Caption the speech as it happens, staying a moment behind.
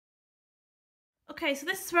Okay, so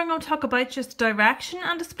this is where I'm going to talk about just direction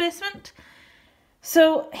and displacement.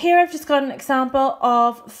 So here I've just got an example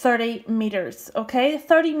of 30 meters, okay?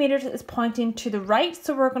 30 meters is pointing to the right,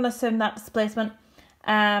 so we're going to assume that displacement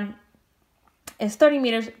is 30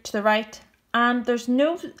 meters to the right, and there's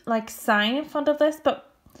no like sign in front of this,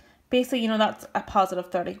 but basically, you know, that's a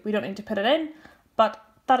positive 30. We don't need to put it in, but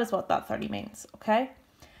that is what that 30 means, okay?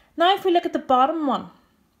 Now if we look at the bottom one,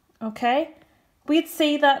 okay, we'd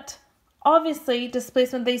see that obviously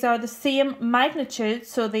displacement, these are the same magnitude,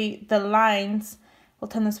 so the lines, we'll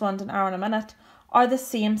turn this one to an arrow in a minute, are the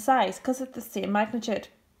same size because it's the same magnitude.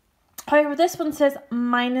 However, this one says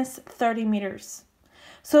minus 30 meters.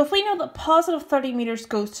 So if we know that positive 30 meters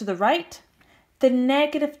goes to the right, the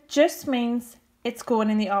negative just means it's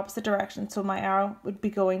going in the opposite direction. So my arrow would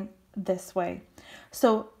be going this way.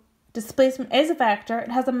 So displacement is a vector.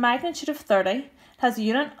 It has a magnitude of 30. It has a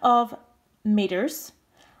unit of meters.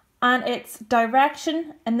 And its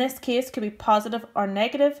direction, in this case, could be positive or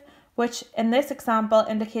negative, which in this example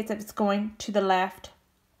indicates if it's going to the left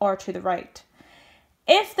or to the right.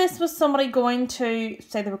 If this was somebody going to,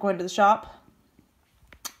 say they were going to the shop's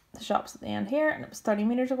at the end here, and it was 30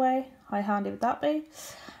 meters away, how handy would that be?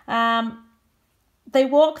 They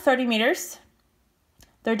walk 30 meters,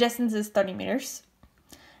 their distance is 30 meters.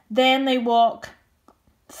 Then they walk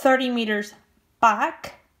 30 meters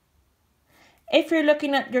back. If you're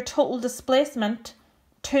looking at your total displacement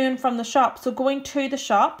to and from the shop, so going to the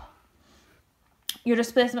shop, your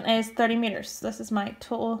displacement is 30 meters. This is my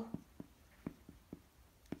total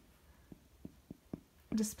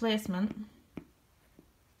displacement.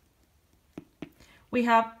 We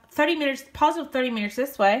have 30 meters, positive 30 meters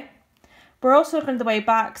this way. We're also looking at the way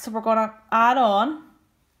back, so we're going to add on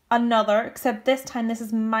another, except this time this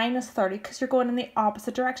is minus 30 because you're going in the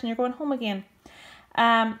opposite direction. You're going home again.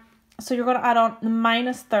 So you're going to add on the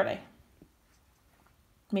minus 30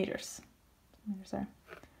 meters. There.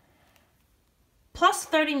 Plus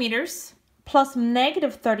 30 meters plus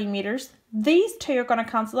negative 30 meters. These two are going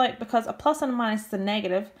to cancel out because a plus and a minus is a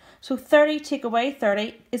negative. So 30 take away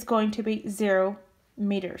 30 is going to be 0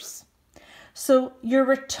 meters. So your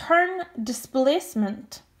return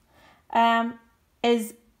displacement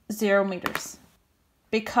is 0 meters.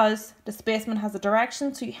 Because displacement has a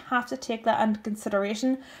direction, so you have to take that into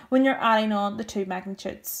consideration when you're adding on the two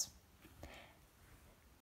magnitudes.